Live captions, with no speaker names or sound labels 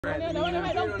Get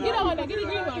on, get the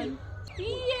green one. Yeah.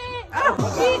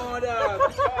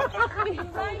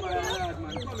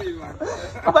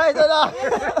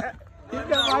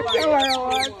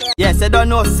 Yes, I don't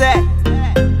know, say.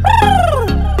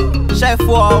 Chef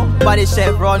wow, body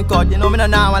chef run cut. You know me no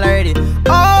normal already.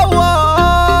 Oh,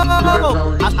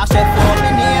 whoa. I chef wow me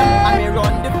name and me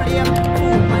run the flame.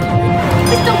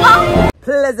 Mr. Wow.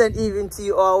 Pleasant evening to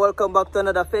you all. Welcome back to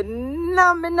another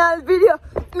phenomenal video.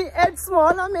 Me head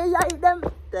small and me eye them.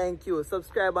 Thank you.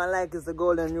 Subscribe and like is the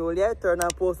golden rule, yeah. Turn on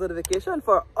post notification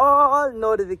for all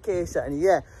notification,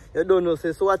 yeah. You don't know,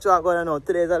 so what you are gonna know.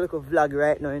 Today's a little vlog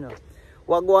right now, you know.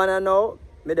 What going on now?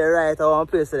 Me the right I want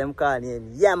place to them call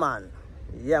name Yaaman.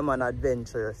 Yaaman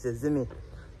Adventures, you see me?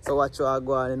 So what you are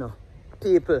going, you know.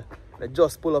 People, me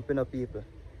just pull up, you know, people.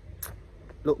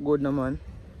 Look good no man.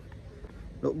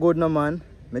 Look good no man.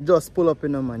 Me just pull up, you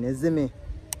know, man, you see me?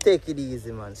 Take it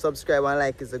easy, man. Subscribe and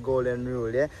like is the golden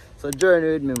rule, yeah? So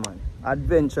journey with me, man.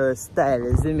 Adventure style,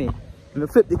 you see me? Me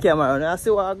flip the camera around and I see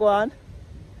what I go on.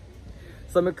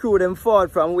 So me crew them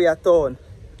forward from where town.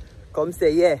 Come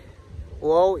say, yeah.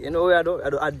 Wow, you know I do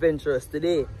adventures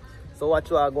today. So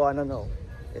watch what I go on now.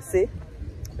 You see?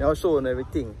 I'll show you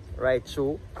everything. Right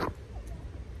through.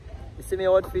 You see me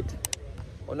outfit?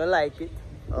 Wanna like it?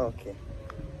 Okay.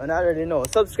 And I already know.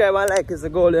 Subscribe and like is the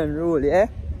golden rule, yeah?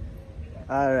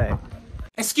 Alright.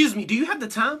 Excuse me, do you have the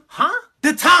time? Huh?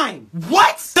 The time!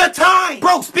 What? The time!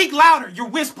 Bro, speak louder, you're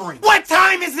whispering. What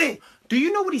time is it? Do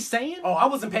you know what he's saying? Oh, I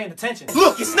wasn't paying attention.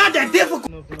 Look, it's not that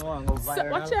difficult! So,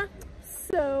 watch out.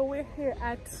 So, we're here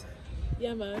at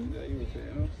Yaaman.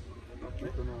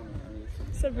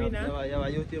 Sabrina.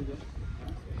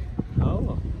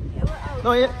 Oh.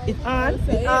 No, yeah, it's on.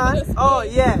 It's on. Oh,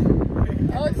 yeah.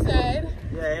 Outside.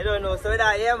 Yeah, you don't know. So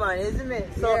that, yeah, man, isn't it?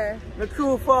 So, yeah. The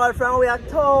crew fall from where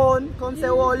town. Come say,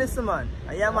 whoa, listen, man.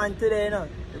 A Yaaman today, you know.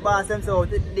 The boss them say, oh,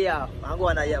 today off. I'm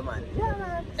going to Yaaman. Yeah,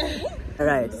 man.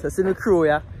 Alright, so see the crew,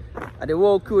 yeah. And the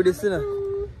whole crew, this, you know.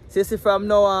 See from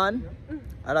now on,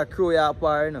 and the crew, yeah,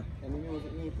 apart, you know. Any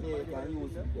music you play, you can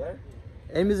use it, yeah?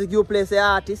 Any music you play, say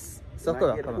artist. So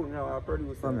come on.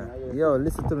 Yo,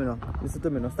 listen to me now. Listen to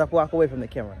me now. Stop walk away from the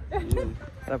camera.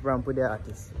 Stop ramp with the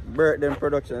artist. Burden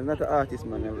Production, not an artist,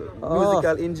 man.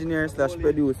 Musical engineer slash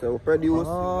producer. We produce,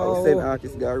 I send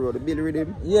artists that road. The bill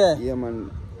rhythm. Yeah. Yeah,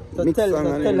 man. So tell them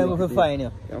where to find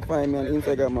you. You can find me on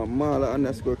Instagram at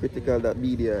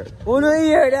mala_critical.bdr. Who don't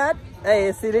hear that? Hey,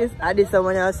 you see this? I did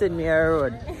someone else send me a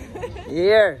road. You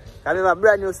hear? I have a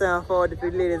brand new song for the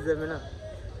ladies, you know.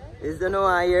 Is the no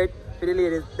one hear it? For the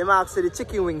ladies, they ask the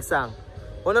chicken wing song.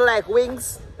 Wanna like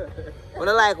wings?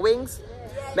 Wanna like wings?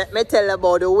 Me tell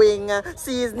about the wing.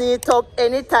 Season it up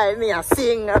anytime me a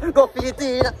sing. Go for it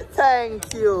in.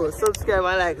 Thank you. Subscribe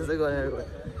and like. So go.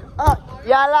 Oh,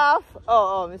 y'all laugh?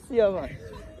 Oh, me see you, man.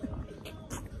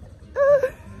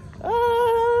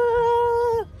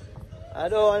 I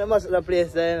don't want to mess with the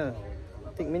place there, you know. I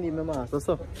think me need my mask. What's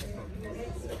up?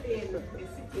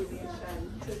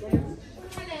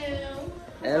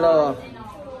 Hello.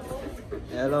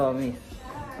 Hello, miss.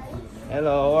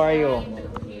 Hello, how are you?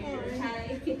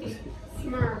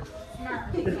 Smurf.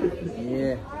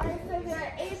 Yeah. Alright, so there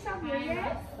are 8 of you,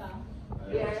 yes?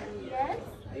 Yes. Yes?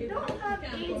 You don't have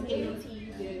 8 ATs.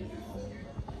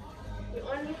 You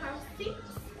only have 6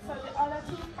 for the other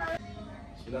 2 parts.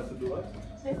 She has to do what?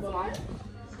 This one.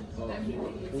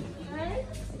 Right?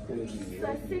 So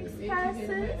 6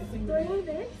 persons doing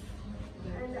this.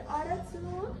 And the other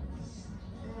 2.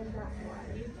 And that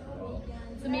one.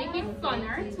 To make it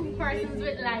funner, 2 persons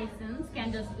with license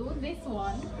can just do this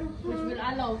one, which will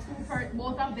allow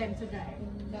both of them to drive.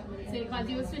 So because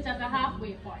you will switch at the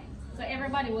halfway point, so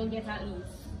everybody will get at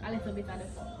least a little bit of the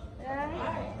fun.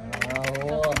 Right?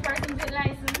 So 2 persons with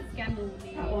license can do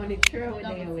the. I want to throw it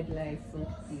there with license.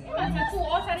 Yeah, so 2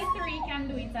 out of the 3 can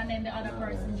do it, and then the other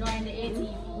person join the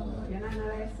ATV. You're not a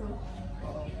license.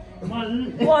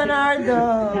 One are You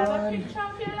done. have a picture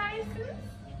of your license?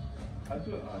 Alright,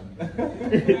 so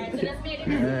let's make it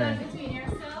between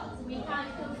yourselves. We can't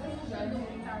do it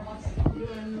our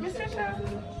Mr. Shaw?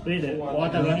 Wait,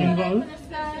 water gun involved?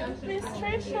 Miss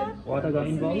Trisha? Water gun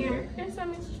involved? Yes,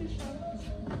 I'm Miss Trisha.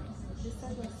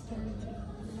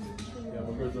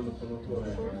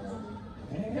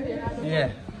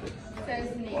 Yeah.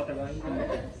 Water gun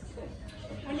involved?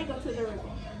 When you go to the river.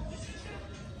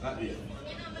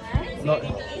 No,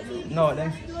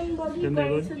 them Them they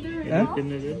good? Huh? Them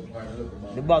they good?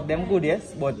 the bag them good,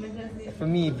 yes, but for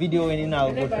me, video in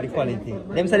now good for the quality.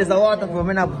 Them say it's a waterproof,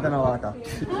 me not put on a water.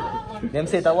 Them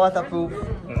say it's a waterproof.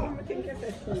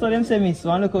 So them say, miss,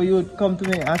 one look how you come to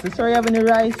me and say, sorry, you have any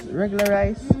rice, regular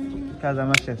rice? because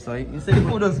I'm a chef. So you see the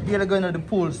food is really going to the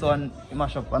pool, so and you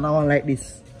mash up. And I want like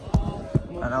this.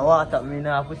 And I water me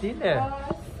now put it there.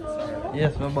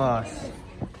 Yes, my boss.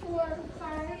 4,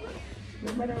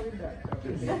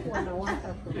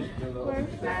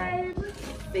 5,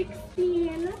 16,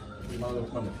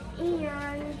 and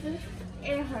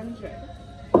 800.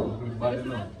 What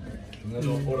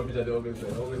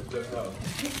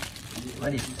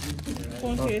is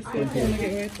Phone case.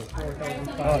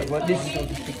 what this?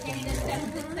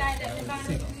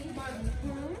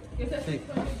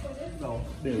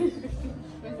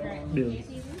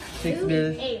 6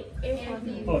 bills. 8.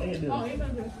 Oh, 8 bills.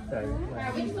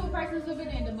 Alright, which 2 persons will be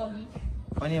in the buggy?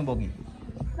 Funny and buggy.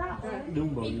 Doom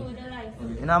buggy.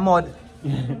 In a mud.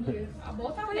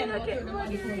 Both of them go through the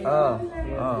buggy. Oh.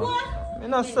 You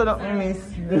know, so that me miss.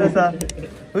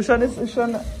 Which one is which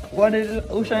one?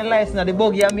 Which one license? The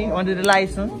buggy and me. One the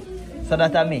license. So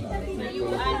that I me. So you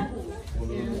and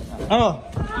Oh.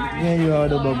 Yeah, you are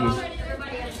the buggy.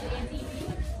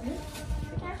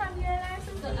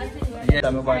 Yeah,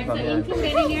 I'm going so from here.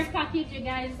 included in your package, you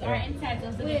guys are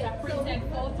entitled to get a printed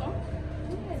photo.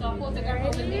 So a photographer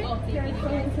will be out taking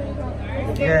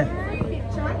it. Yeah.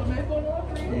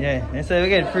 Yeah. And so we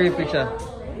get free picture.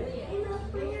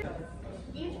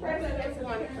 Each person gets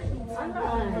one print.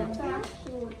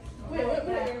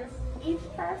 Each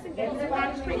person gets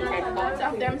one printed photo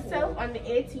of themselves on the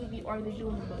ATV or the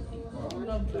June buggy.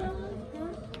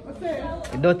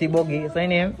 The dirty buggy. What's your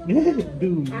name?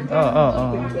 Doom.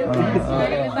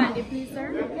 Everybody, please, sir.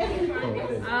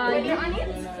 You on it?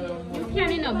 You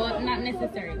can, but not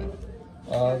necessarily.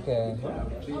 Okay.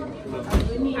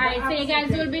 Alright, so you guys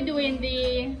will be doing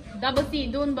the double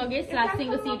seat dune buggy /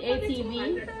 single seat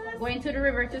ATV, going to the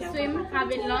river to swim,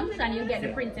 having lunch, and you get the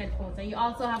printed photo. You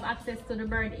also have access to the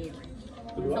bird area.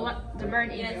 So what the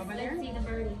bird area over there? See the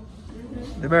bird.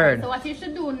 The bird. So what you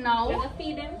should do now?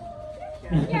 Feed them.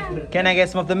 Yeah. Can I get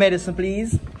some of the medicine,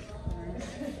 please?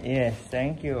 Yes,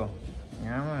 thank you.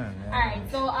 Yeah, man. Alright,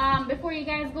 so before you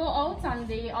guys go out on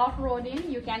the off-roading,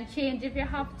 you can change if you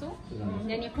have to.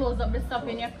 Then you close up the stuff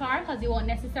in your car because you won't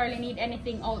necessarily need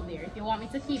anything out there. If you want me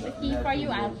to keep the key for you,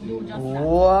 I'll do just that.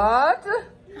 What?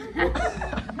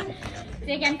 So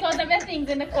you can close up your things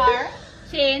in the car,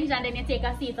 change, and then you take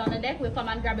a seat on the deck. We'll come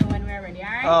and grab it when we're ready,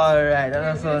 alright? Alright,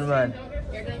 that's sound bad.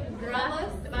 You're going to grab us?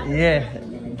 Yeah,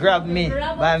 grab me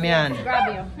by my hand. Grab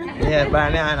you. Yeah, by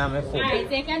my hand and my foot. Alright,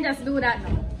 so you can just do that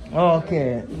now.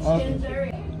 Okay.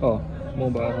 Oh,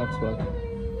 mobile hotspot.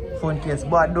 Phone case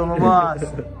bad though, my boss.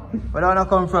 But I wanna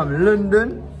come from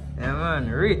London. Yeah man,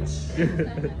 rich.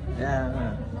 Yeah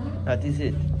man. That is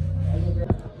it.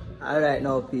 Alright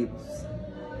now peeps.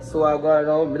 So I got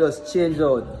now, me just change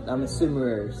out. I'm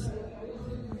swimwears.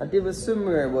 Not even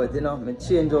swimwear, but you know, me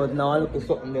change out now. I look for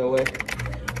something there where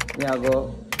me I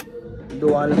go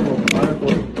do I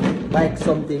look like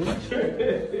something.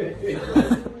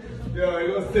 Yo, I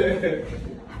was saying,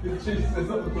 the chief said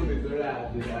something to me, so right,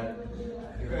 you can't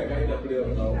get that player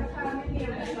now. Chief,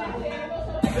 come here.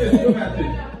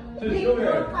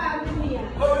 Come here.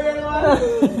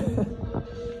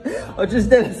 Oh, just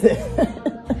them say.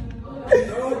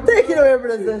 Take it away,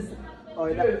 brothers. Oh,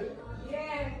 yeah.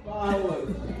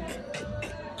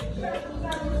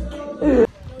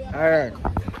 Alright.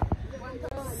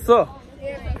 So.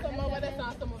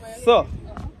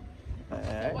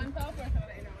 Alright.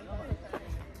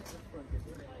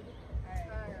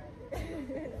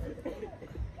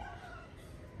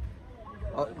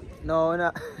 Oh, no, no.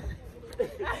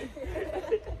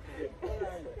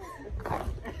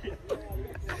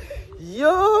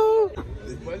 Yo!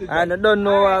 And I don't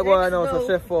know what I'm going on, so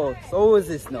chef out. So who is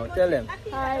this now? Tell them.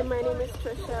 Hi, my name is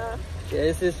Trisha. Yeah,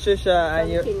 this is Trisha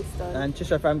and you Kingston. and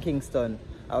Trisha from Kingston.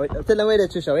 Tell them where they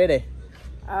Trisha, where they?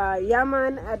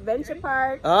 Yaaman Adventure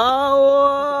Park.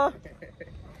 Oh!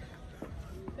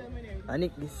 I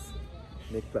think this.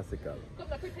 Make classical.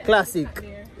 Classic.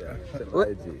 Yeah,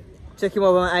 check him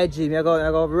out on IG. I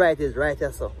go write it right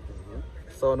here, so.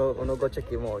 So no go check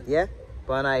him out, yeah?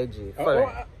 On IG.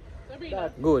 Follow.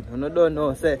 Good. No don't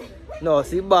know. Say no,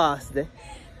 see boss there.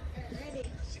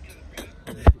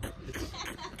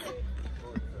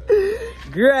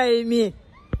 Grimy.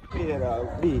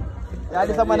 Yeah,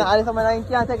 this man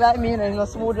can't take like me, you know, he's not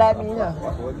smooth like me, you know.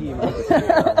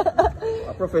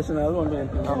 A professional one, man.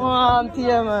 Come on,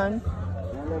 here, man.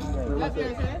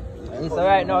 It's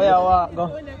alright now, yeah, walk,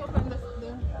 go.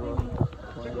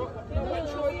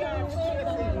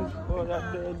 Oh,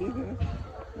 that there, this,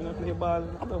 you know, play ball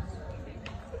and stuff.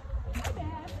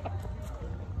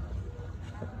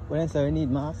 When I need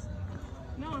mask?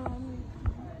 No.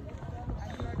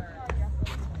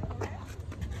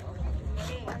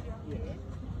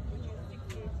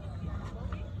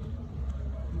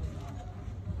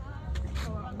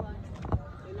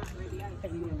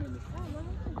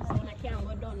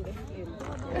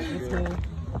 him.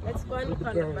 Let's go and look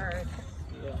on the bird.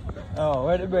 Oh,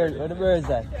 where the bird? Where the birds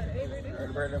at? Where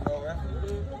the bird them over?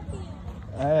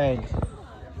 Alright.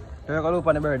 We're gonna look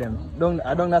on the bird them. Don't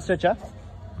that stretcher?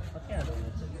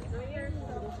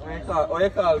 What you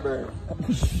call bird?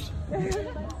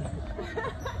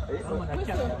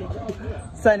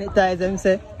 Sanitize them,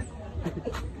 say.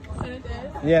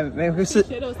 Yeah, when this is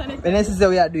the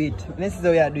way I do it. This is the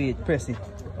way I do it. Press it.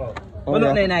 Oh,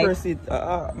 yeah. Press it.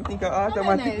 I think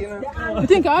automatic, you know. You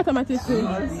think automatic too?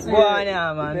 Go on,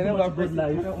 yeah, man. Too much bread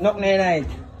life. Knock me night.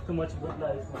 Too much bread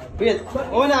life, man. Wait,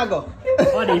 where now go?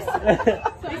 What is?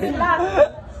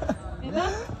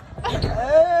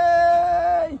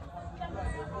 Hey!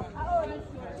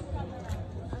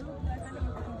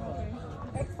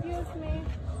 Excuse me.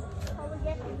 How we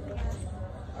get in here?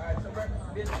 Alright, so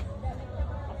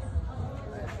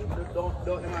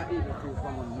don't them eat the food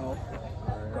from no.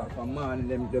 From man,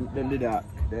 them do that.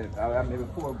 Then I have maybe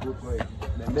 4 groups of it.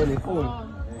 Then belly full.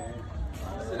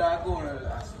 So that go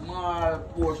a small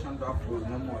portion of food,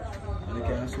 not much. And you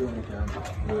can swim, you can.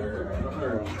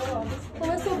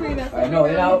 I know,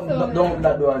 you know, don't open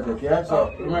that door, okay?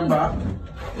 So remember,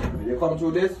 when you come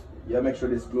through this, you make sure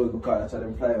this closed because that's how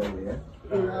them fly away, yeah?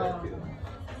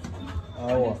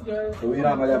 Oh, so we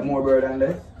don't have more bird than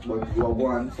this, but you have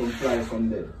one, some fly, some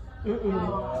dead.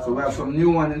 So we have some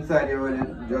new one inside here already,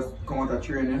 just come out of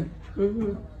training.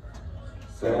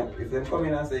 So if they come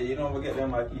in and say, you know, we get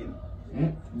them back in.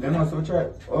 Then also try.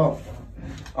 Oh.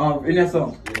 In your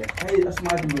song. Yeah. Hey, that's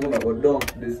my people but don't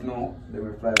this no, they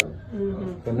will fly out.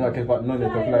 So now catch back none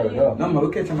of them fly out. No man,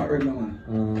 we catch them at regular man.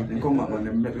 They come back man,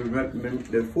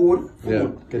 the food.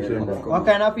 Yeah, catch them back. What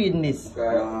kind of feeding this?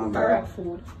 Bird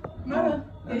food. No,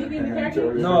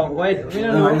 No, wait, we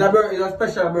don't know. It's a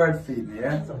special bird feed,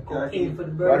 yeah? Some cocaine for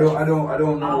the bird. I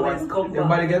don't know. Always come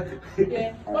Everybody get?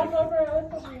 Yeah. One more bird, let's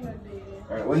go bring it.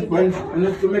 Alright, when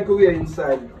to make a way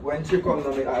inside, when she comes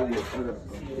on the alley.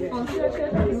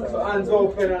 So hands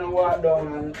open and walk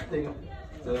down and thing.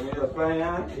 So you just fly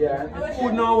on. Yeah. The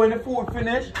food now, when the food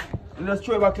finish, you just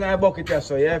throw it back in the bucket there,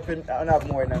 so yeah, and have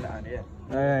more than that, yeah.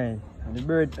 Alright, the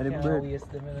bird,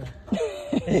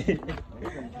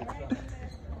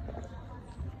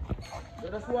 So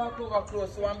just walk over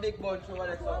close, so one big bunch over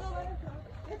there.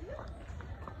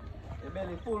 Your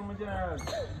belly full, my general.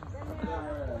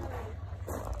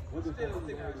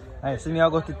 Alright, see me, I'll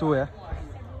go to 2, yeah?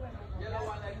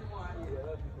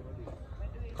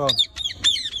 Come.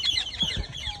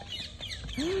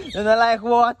 You don't like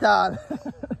water.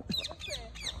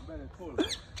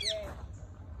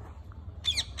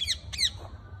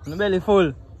 The belly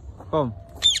full. Come.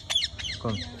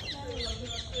 Come.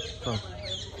 Come.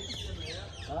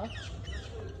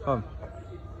 Come.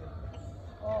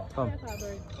 Come.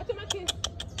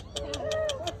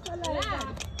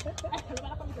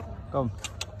 Come.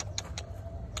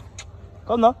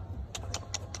 Come now.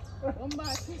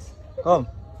 Come.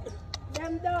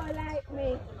 Them don't like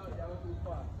me.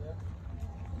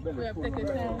 Look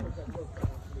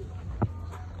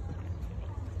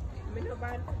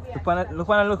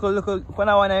on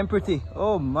that one, I'm pretty.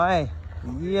 Oh my.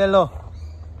 Yellow.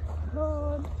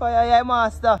 Lord, fire, yeah,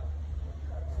 master.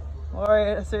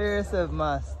 Alright, serious,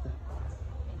 master.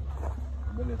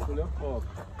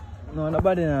 No,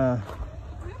 nobody now.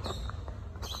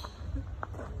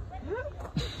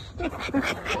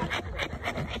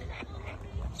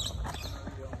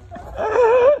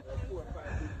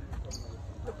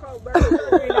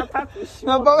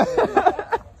 No, but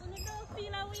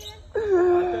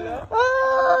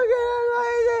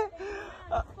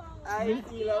I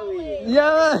feel away.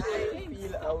 yeah. I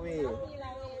feel away.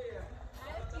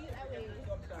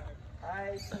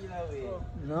 I feel away.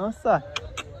 No, sir.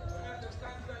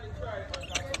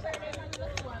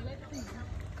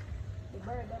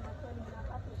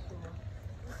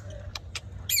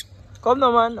 Come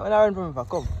no man, when I run from me,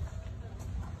 come.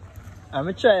 I'm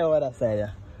gonna try over that side,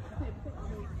 yeah.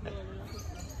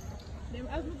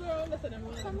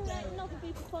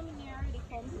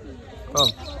 Come.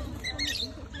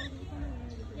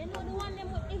 You know the one them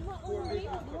ever hungry, the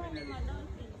one them are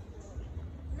dancing.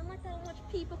 No matter how much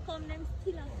people come, them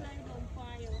still a fly down for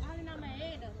you. All in my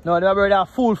head. No, the bird are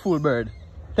full bird.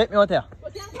 Take me out here.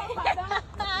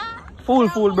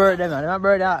 Full bird them, man. My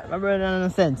bird no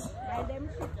sense.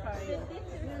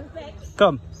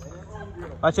 Come.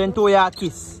 Watch in 2 year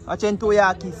kiss. Watch in 2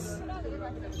 year kiss.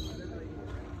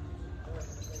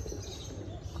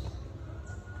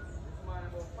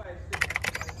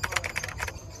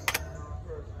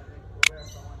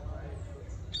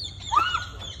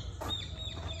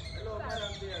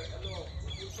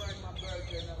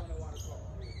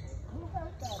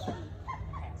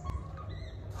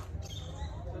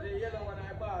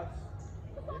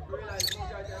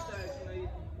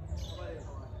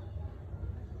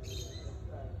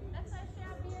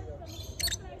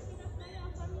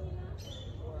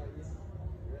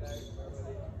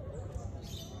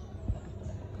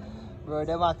 Bro,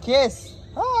 them a kiss.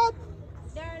 What?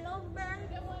 They're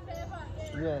lovebirds.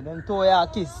 Yeah, them two ya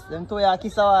kiss. Them two ya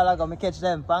kiss a while ago. Me catch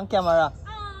them on camera.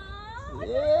 Aww.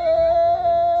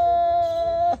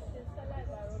 Yeah.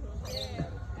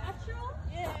 That's true?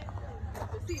 Yeah.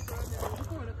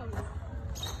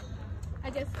 I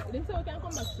guess this one can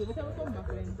come back to. This one come back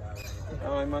when.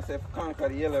 Oh, I must have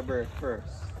conquered the yellow bird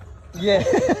first. Yeah.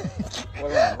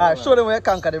 Alright, show them where you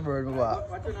conquer the bird. Boy.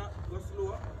 Watch it now. Go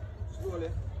slow.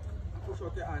 Slowly. Push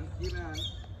out your hand. Give me hand.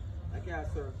 I can't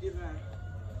serve. Give me hand.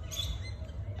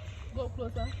 Go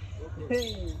closer.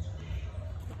 Okay.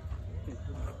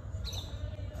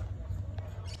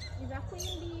 Is that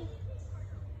queen bee?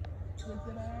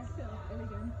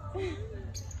 Elegant.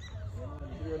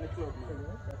 You're in the club.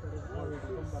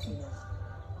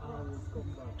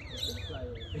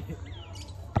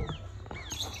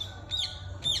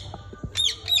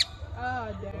 Ah,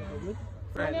 damn.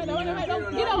 No,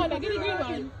 get on, get the green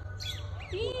one.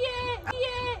 Yeah.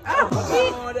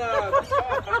 Oh, dog.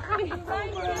 Come here, man.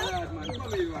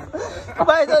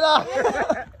 Bye, Dada.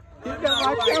 You can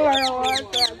watch your water.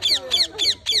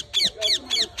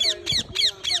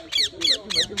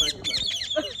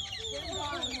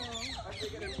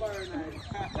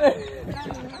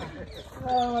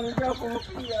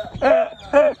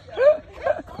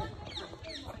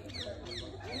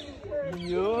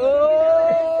 Yo!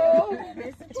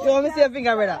 Yo, let me see your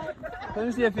finger, brother. Let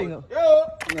me see your finger. Yo!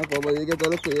 No, but you get a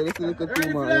look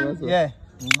too much. Yeah,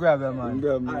 grab it, man.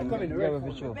 Grab me. Come in, Grab it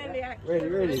for sure. ready.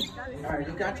 Alright,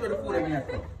 you can't throw the food in here.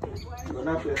 You're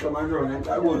not play some drone.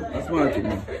 That's smart,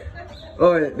 man.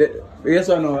 Oh, yes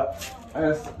or no?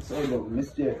 Sorry,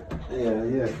 mistake.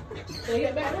 Yeah. So you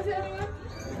get back to it?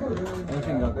 One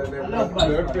finger.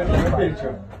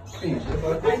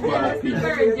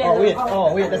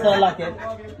 Oh, wait, that's not like it.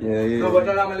 Yeah. No, but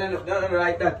no,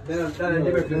 like that. Then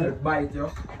different bite,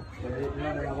 yo.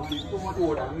 Too much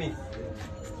water, miss.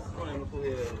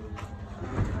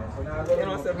 You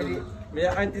know, so me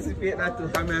anticipate that too.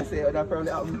 Come and say that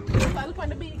probably happen. Look on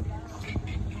the beak.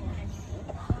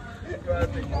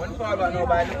 One fall back now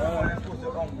by the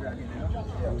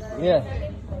Yeah.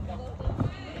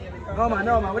 No man,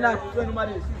 we're not doing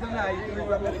nobody. She's not eating. We're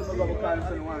not going to go call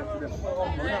someone to them.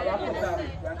 We're not going to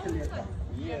until later.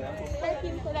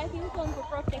 Let him come to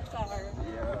protect her.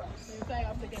 Yeah. So you fly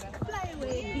up together. Fly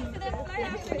away. Fly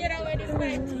up together with this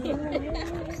time.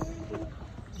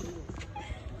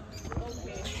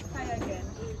 Okay, try again.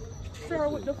 Throw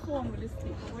with the phone with the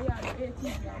stick. We are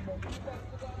 18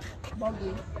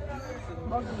 buggy.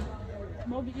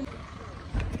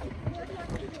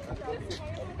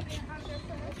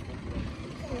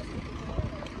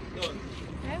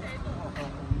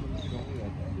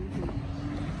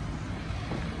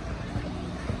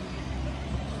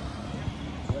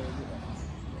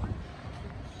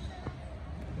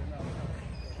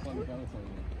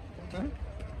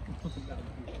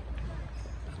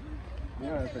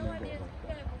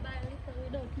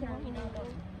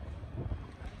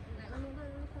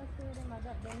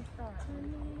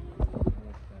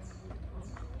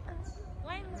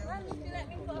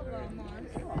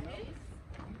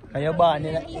 Can you burn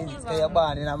in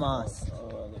a mass?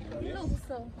 Look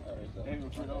so.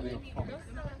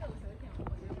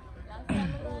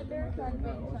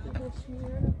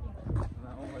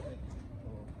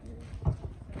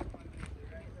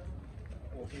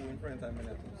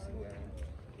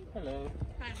 Hello.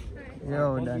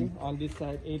 Yo, Dan. On this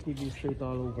side, ATV straight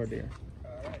all over there.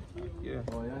 Yeah.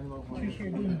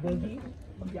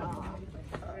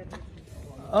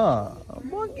 Oh,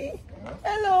 monkey.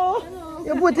 Hello.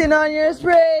 You putting on your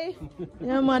spray?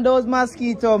 Yeah, man, those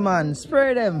mosquito, man.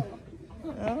 Spray them.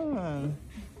 Oh, man.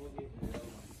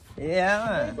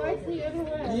 Yeah,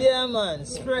 man. Yeah, man.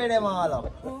 Spray them all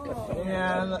up.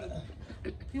 Yeah, man.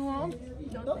 You want?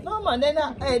 No, man. They're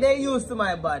not. Hey, they're used to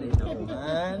my body now,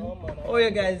 man. How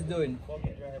you guys doing?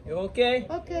 You okay?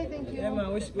 Okay, thank you. Yeah,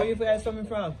 man. Where you guys coming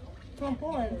from? From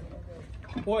Poland.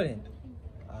 Poland.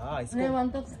 Ah, it's cold.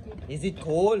 Lewandowski. Is it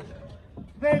cold?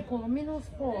 Very cold.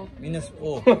 -4.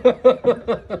 -4.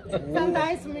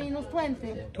 Sometimes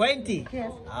 -20. 20?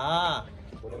 Yes. Ah.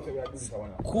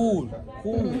 Cool.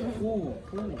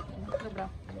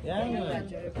 Yeah, man.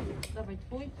 Dawaj,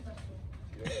 twój.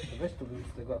 Weź tu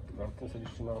z tego, to sobie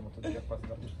trzymałem, bo to jak pas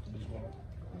garniesz, to będziesz miał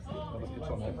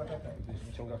zabezpieczone. Gdyś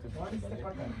wyciąga to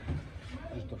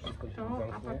to wszystko się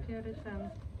zamknie.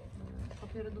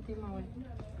 Papiery do tej małej.